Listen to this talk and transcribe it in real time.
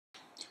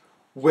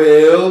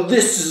Well,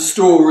 this is a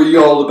story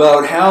all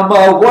about how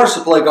my water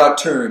supply got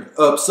turned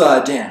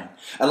upside down.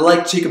 I'd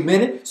like to take a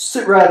minute,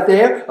 sit right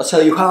there. I'll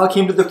tell you how I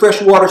came to the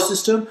freshwater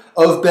system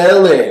of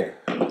Bel-Air.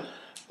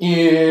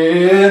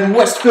 In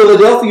West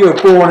Philadelphia,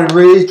 born and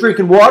raised,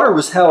 drinking water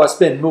was how I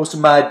spent most of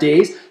my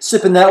days,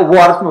 sipping that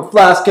water from a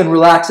flask and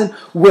relaxing,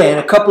 when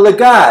a couple of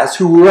guys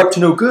who were up to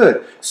no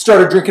good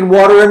started drinking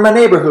water in my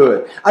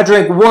neighborhood. I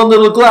drank one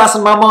little glass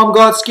and my mom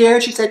got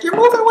scared. She said, "You're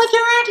moving with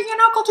your auntie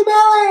and uncle to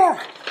Bel-Air."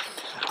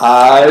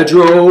 I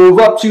drove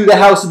up to the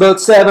house about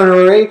 7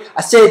 or 8.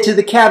 I said to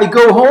the cabbie,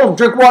 "Go home,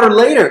 drink water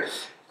later."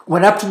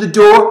 Went up to the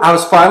door. I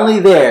was finally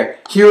there,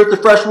 here at the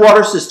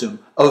freshwater system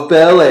of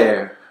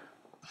Bel-Air.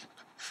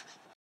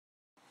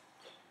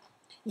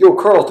 Yo,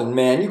 Carlton,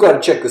 man, you gotta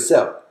check this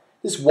out.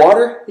 This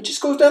water, it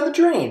just goes down the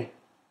drain.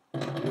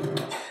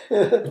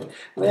 Man,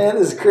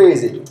 this is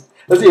crazy.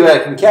 Let's see if I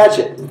can catch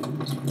it.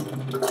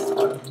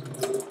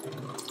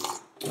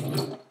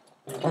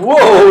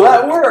 Whoa,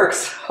 that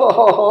works!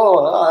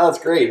 Oh, that's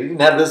great. We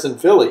didn't have this in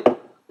Philly.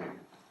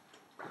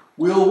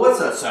 Will, what's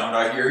that sound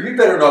I hear? You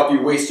better not be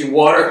wasting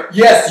water.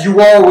 Yes,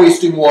 you are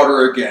wasting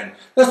water again.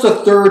 That's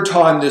the 3rd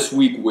time this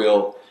week,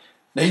 Will.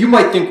 Now, you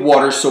might think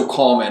water's so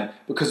common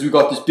because we've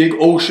got this big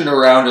ocean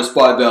around us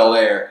by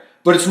Bel-Air,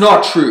 but it's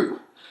not true.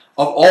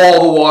 Of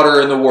all the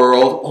water in the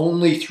world,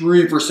 only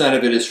 3%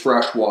 of it is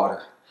fresh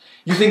water.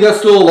 You think that's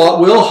still a lot,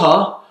 Will,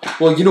 huh?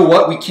 Well, you know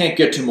what? We can't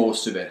get to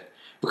most of it.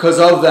 Because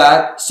of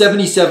that,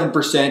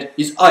 77%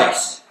 is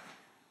ice.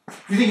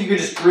 You think you could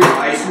just drink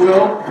ice,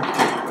 Will?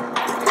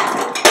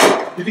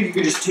 You think you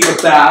could just take a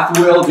bath,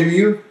 Will, do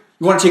you?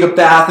 You want to take a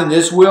bath in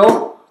this,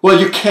 Will? Well,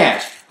 you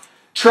can't.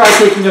 Try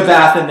taking a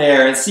bath in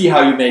there and see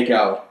how you make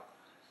out.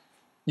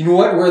 You know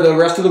what? Where the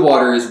rest of the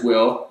water is,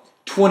 Will,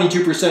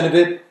 22% of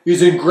it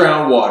is in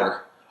groundwater.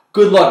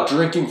 Good luck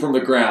drinking from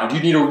the ground. You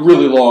need a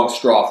really long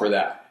straw for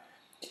that.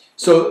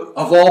 So,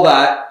 of all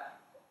that,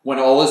 when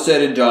all is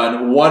said and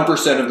done,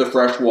 1% of the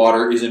fresh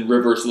water is in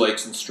rivers,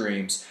 lakes, and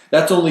streams.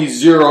 That's only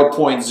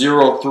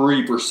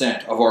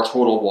 0.03% of our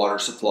total water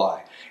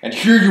supply. And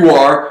here you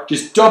are,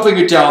 just dumping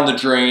it down the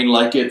drain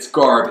like it's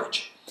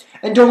garbage.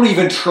 And don't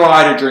even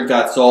try to drink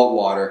that salt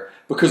water,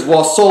 because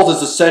while salt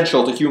is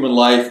essential to human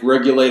life,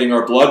 regulating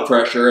our blood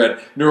pressure and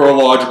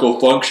neurological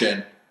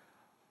function,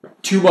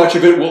 too much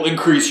of it will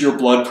increase your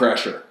blood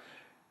pressure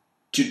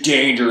to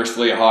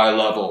dangerously high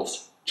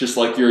levels, just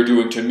like you're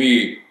doing to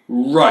me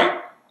right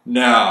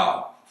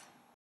now.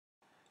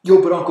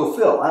 Yo, but Uncle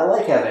Phil, I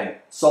like having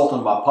salt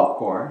in my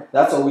popcorn.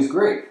 That's always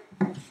great.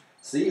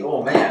 See?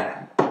 Oh,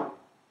 man.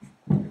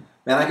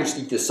 Man, I could just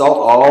eat this salt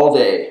all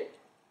day.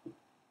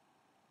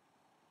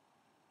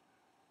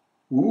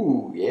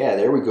 Ooh, yeah,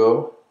 there we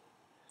go.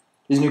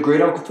 Isn't it great,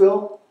 Uncle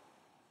Phil?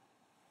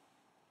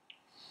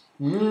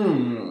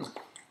 It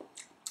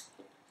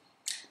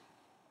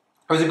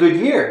was a good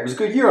year. It was a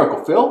good year,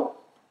 Uncle Phil.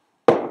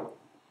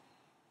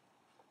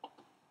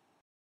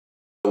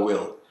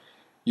 Will,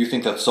 you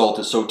think that salt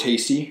is so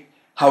tasty?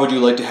 How would you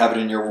like to have it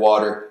in your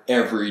water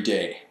every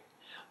day?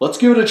 Let's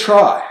give it a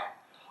try.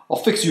 I'll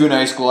fix you a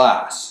nice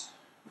glass.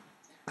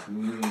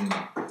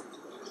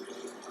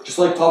 Just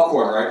like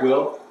popcorn, right,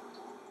 Will?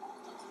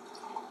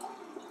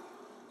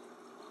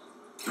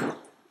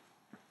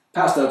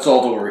 Pass that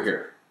salt over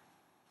here.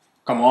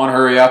 Come on,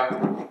 hurry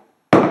up.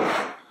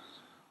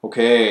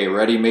 Okay,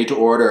 ready, made to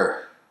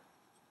order.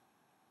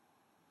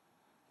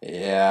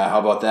 Yeah, how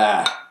about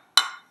that?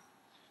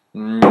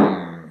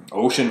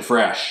 Ocean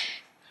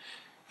fresh.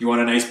 You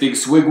want a nice big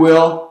swig,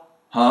 Will?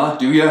 Huh,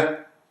 do ya?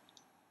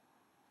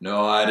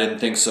 No, I didn't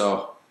think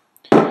so.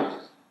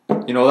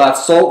 You know, that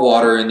salt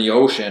water in the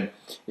ocean,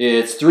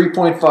 it's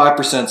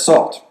 3.5%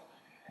 salt.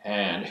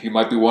 And you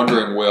might be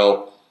wondering,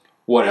 Will,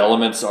 what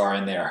elements are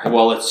in there?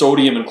 Well, it's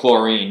sodium and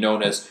chlorine,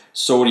 known as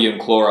sodium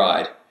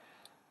chloride.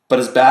 But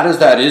as bad as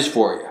that is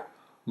for you,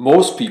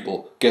 most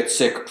people get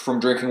sick from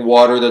drinking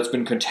water that's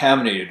been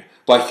contaminated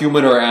by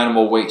human or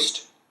animal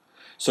waste.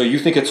 So you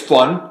think it's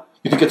fun?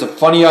 You think it's a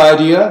funny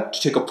idea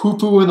to take a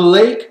poo-poo in the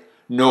lake?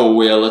 No,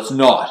 Will, it's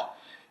not.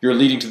 You're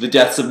leading to the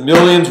deaths of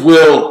millions,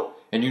 Will,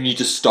 and you need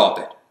to stop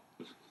it.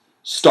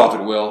 Stop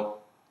it, Will.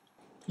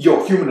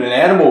 Yo, human and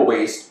animal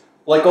waste,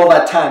 like all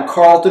that time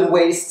Carlton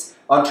wastes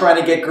on trying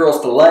to get girls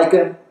to like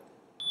him.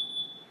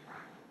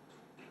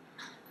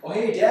 Oh,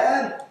 hey,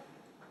 Dad.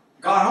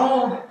 Got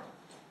home.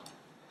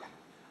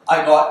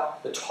 I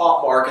got the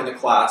top mark in the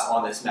class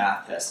on this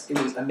math test. It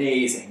was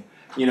amazing.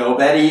 You know,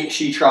 Betty,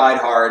 she tried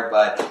hard,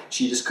 but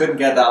she just couldn't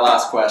get that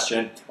last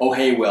question. Oh,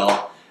 hey,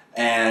 Will.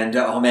 And,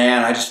 oh,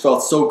 man, I just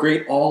felt so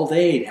great all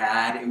day,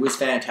 Dad. It was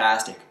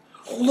fantastic.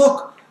 Oh,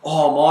 look.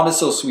 Oh, Mom is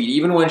so sweet.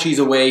 Even when she's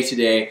away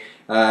today,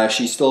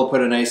 she still put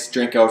a nice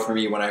drink out for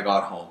me when I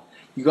got home.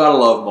 You gotta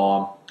love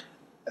Mom.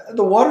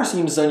 The water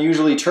seems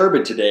unusually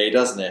turbid today,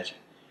 doesn't it?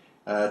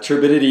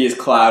 Turbidity is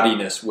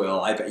cloudiness,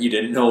 Will. I bet you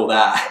didn't know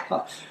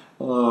that.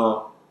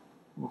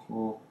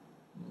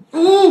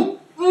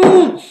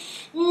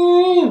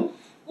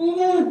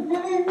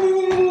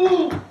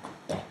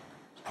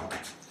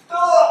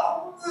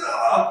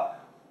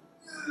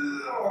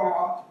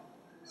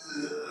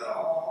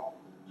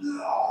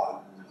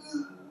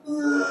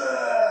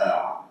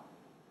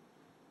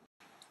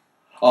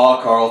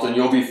 Ah, Carlton,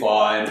 you'll be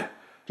fine.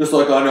 Just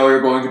like I know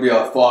you're going to be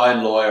a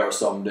fine lawyer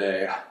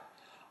someday.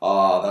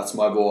 Ah, that's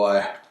my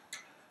boy.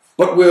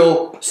 But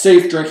Will,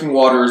 safe drinking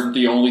water isn't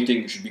the only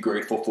thing you should be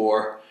grateful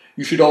for.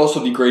 You should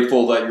also be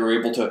grateful that you're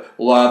able to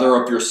lather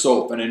up your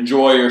soap and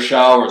enjoy your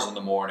showers in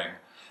the morning.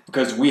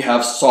 Because we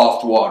have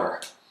soft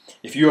water.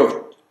 If you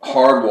have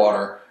hard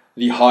water,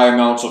 the high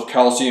amounts of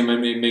calcium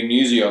and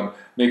magnesium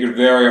make it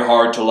very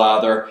hard to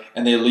lather,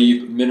 and they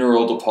leave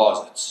mineral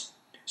deposits.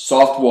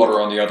 Soft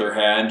water, on the other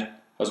hand,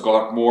 has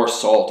got more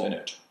salt in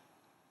it.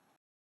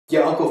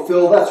 Yeah, Uncle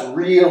Phil, that's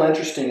real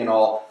interesting and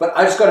all, but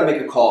I just got to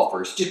make a call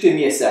first. Just give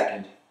me a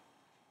second.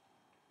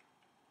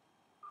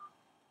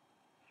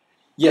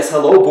 Yes,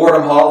 hello,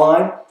 Boredom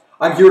Hotline.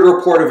 I'm here to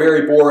report a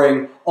very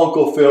boring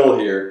Uncle Phil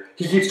here.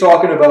 He keeps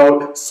talking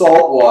about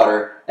salt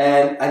water,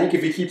 and I think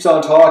if he keeps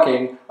on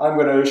talking, I'm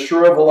going to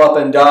shrivel up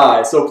and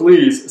die. So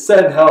please,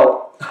 send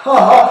help.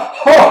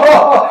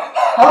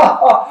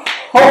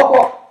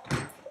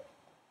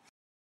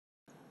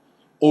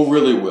 Oh,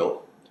 really,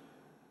 Will?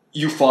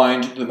 You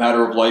find the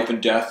matter of life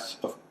and death,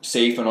 of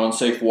safe and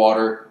unsafe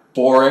water,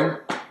 boring?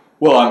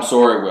 Well, I'm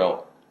sorry,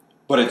 Will,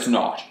 but it's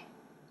not.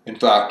 In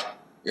fact,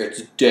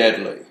 it's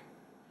deadly.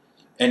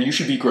 And you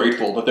should be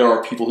grateful that there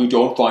are people who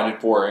don't find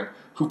it boring,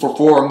 who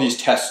perform these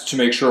tests to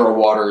make sure our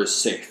water is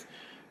safe,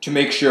 to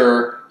make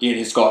sure it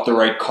has got the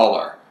right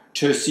color,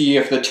 to see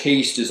if the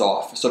taste is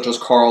off, such as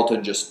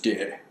Carlton just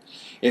did.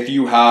 If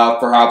you have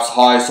perhaps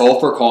high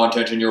sulfur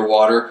content in your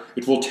water,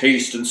 it will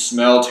taste and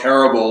smell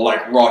terrible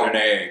like rotten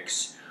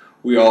eggs.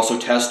 We also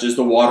test is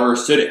the water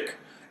acidic,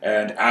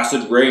 and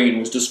acid rain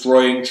was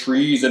destroying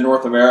trees in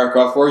North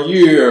America for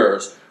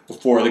years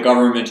before the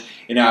government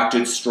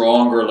enacted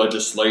stronger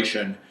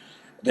legislation.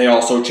 They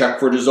also check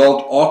for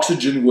dissolved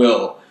oxygen,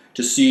 Will,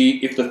 to see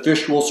if the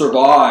fish will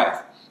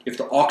survive. If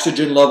the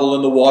oxygen level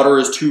in the water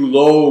is too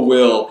low,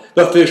 Will,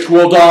 the fish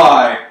will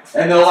die,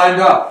 and they'll end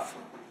up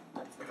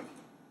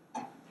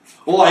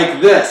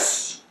like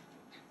this.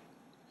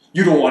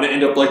 You don't want to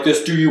end up like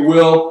this, do you,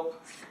 Will?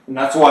 And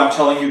that's why I'm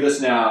telling you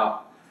this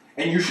now.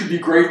 And you should be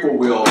grateful,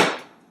 Will,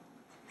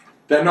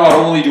 that not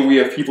only do we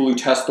have people who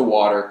test the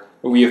water,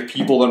 but we have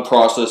people and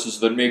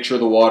processes that make sure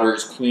the water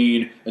is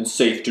clean and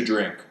safe to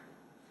drink.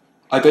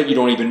 I bet you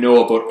don't even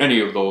know about any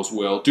of those,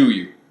 Will, do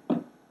you?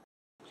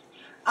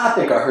 I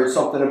think I heard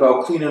something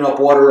about cleaning up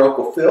water,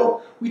 Uncle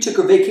Phil. We took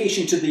a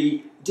vacation to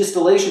the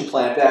distillation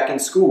plant back in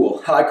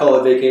school. I call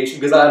it vacation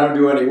because I don't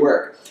do any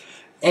work.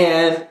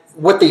 And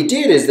what they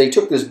did is they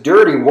took this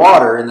dirty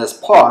water in this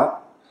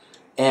pot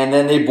and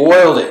then they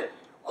boiled it.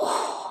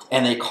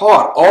 And they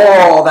caught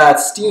all that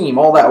steam,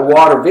 all that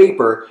water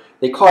vapor,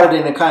 they caught it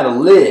in a kind of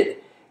lid.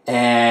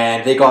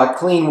 And they got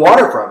clean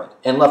water from it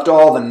and left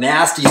all the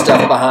nasty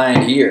stuff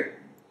behind here.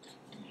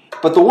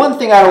 But the one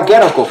thing I don't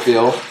get, Uncle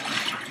Phil,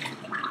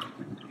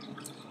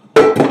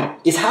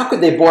 is how could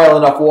they boil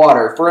enough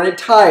water for an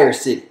entire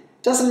city?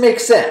 It doesn't make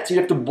sense. You'd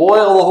have to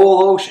boil the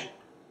whole ocean.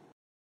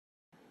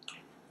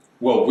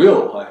 Well,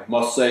 Will, I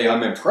must say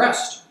I'm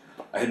impressed.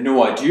 I had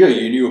no idea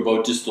you knew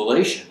about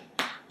distillation.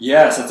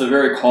 Yes, that's a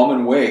very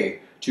common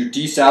way to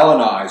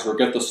desalinize or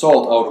get the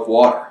salt out of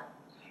water.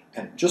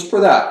 And just for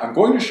that, I'm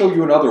going to show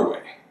you another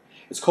way.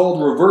 It's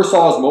called reverse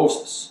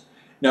osmosis.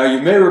 Now,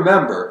 you may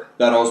remember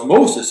that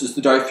osmosis is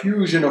the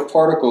diffusion of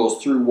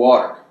particles through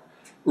water.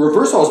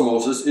 Reverse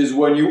osmosis is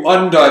when you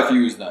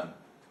undiffuse them.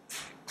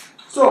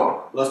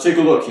 So, let's take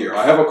a look here.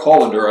 I have a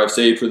colander I've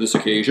saved for this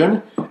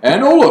occasion.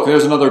 And oh look,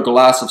 there's another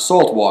glass of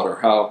salt water.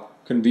 How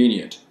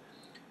convenient.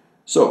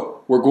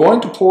 So, we're going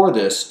to pour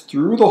this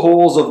through the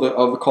holes of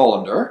the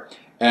colander,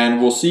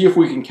 and we'll see if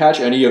we can catch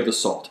any of the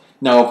salt.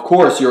 Now, of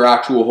course, your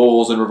actual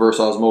holes in reverse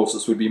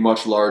osmosis would be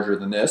much larger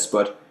than this,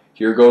 but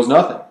here goes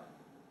nothing.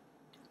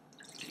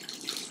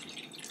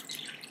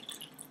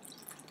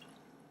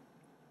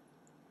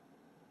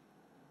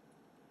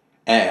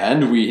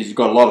 And we've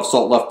got a lot of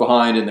salt left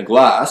behind in the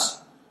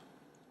glass.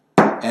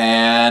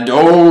 And,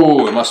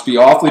 oh, it must be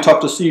awfully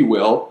tough to see,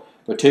 Will.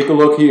 But take a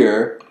look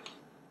here.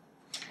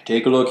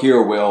 Take a look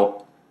here,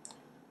 Will.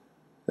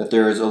 That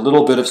there is a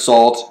little bit of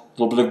salt,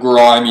 a little bit of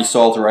grimy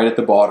salt right at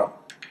the bottom.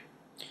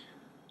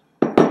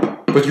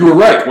 But you were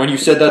right when you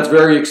said that's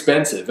very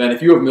expensive. And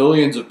if you have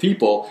millions of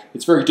people,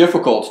 it's very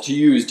difficult to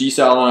use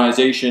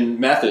desalinization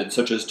methods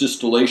such as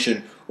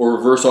distillation or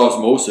reverse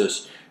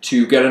osmosis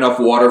to get enough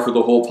water for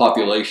the whole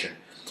population.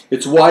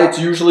 It's why it's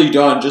usually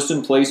done just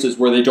in places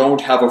where they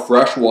don't have a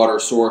freshwater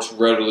source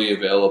readily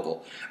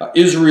available.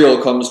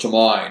 Israel comes to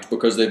mind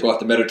because they've got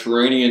the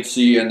Mediterranean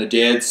Sea and the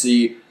Dead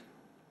Sea.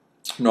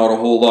 Not a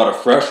whole lot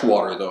of fresh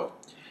water, though.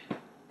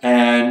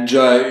 And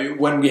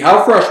when we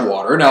have fresh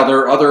water, now there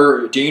are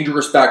other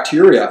dangerous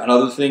bacteria and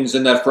other things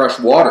in that fresh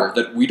water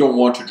that we don't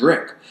want to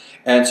drink.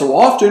 And so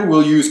often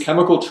we'll use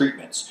chemical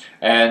treatments.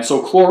 And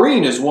so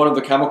chlorine is one of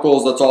the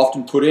chemicals that's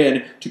often put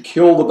in to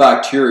kill the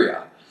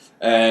bacteria.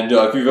 And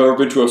if you've ever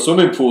been to a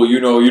swimming pool,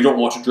 you know you don't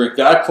want to drink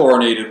that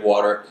chlorinated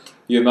water.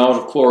 The amount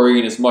of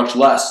chlorine is much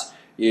less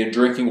in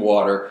drinking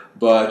water,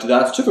 but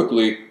that's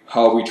typically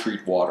how we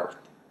treat water.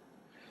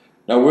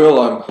 Now,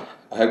 Will,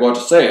 I got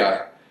to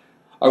say,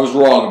 I was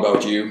wrong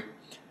about you.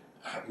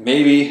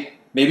 Maybe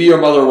your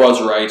mother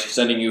was right,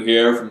 sending you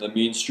here from the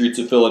mean streets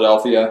of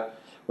Philadelphia,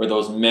 where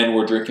those men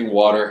were drinking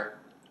water.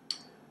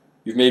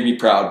 You've made me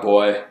proud,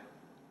 boy.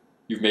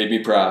 You've made me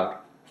proud.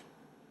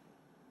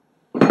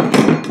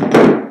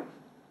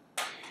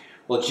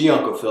 Well, gee,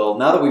 Uncle Phil,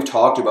 now that we've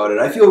talked about it,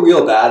 I feel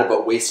real bad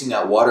about wasting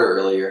that water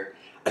earlier.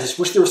 I just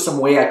wish there was some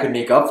way I could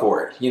make up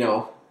for it,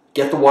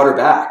 get the water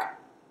back.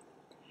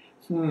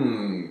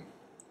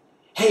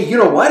 Hey, you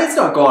know what? It's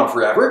not gone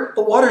forever.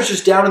 The water's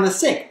just down in the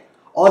sink.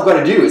 All I've got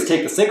to do is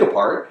take the sink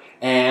apart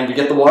and we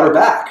get the water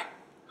back.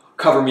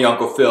 Cover me,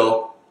 Uncle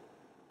Phil.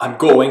 I'm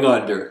going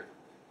under.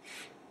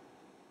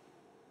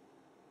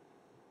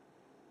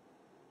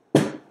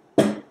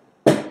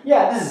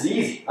 Yeah, this is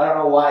easy. I don't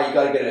know why you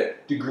got to get a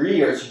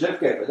degree or a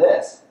certificate for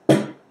this.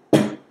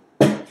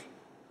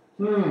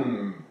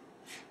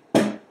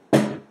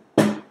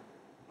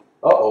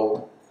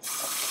 Uh-oh.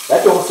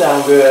 That don't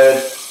sound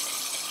good.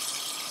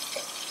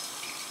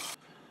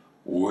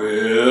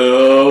 Well...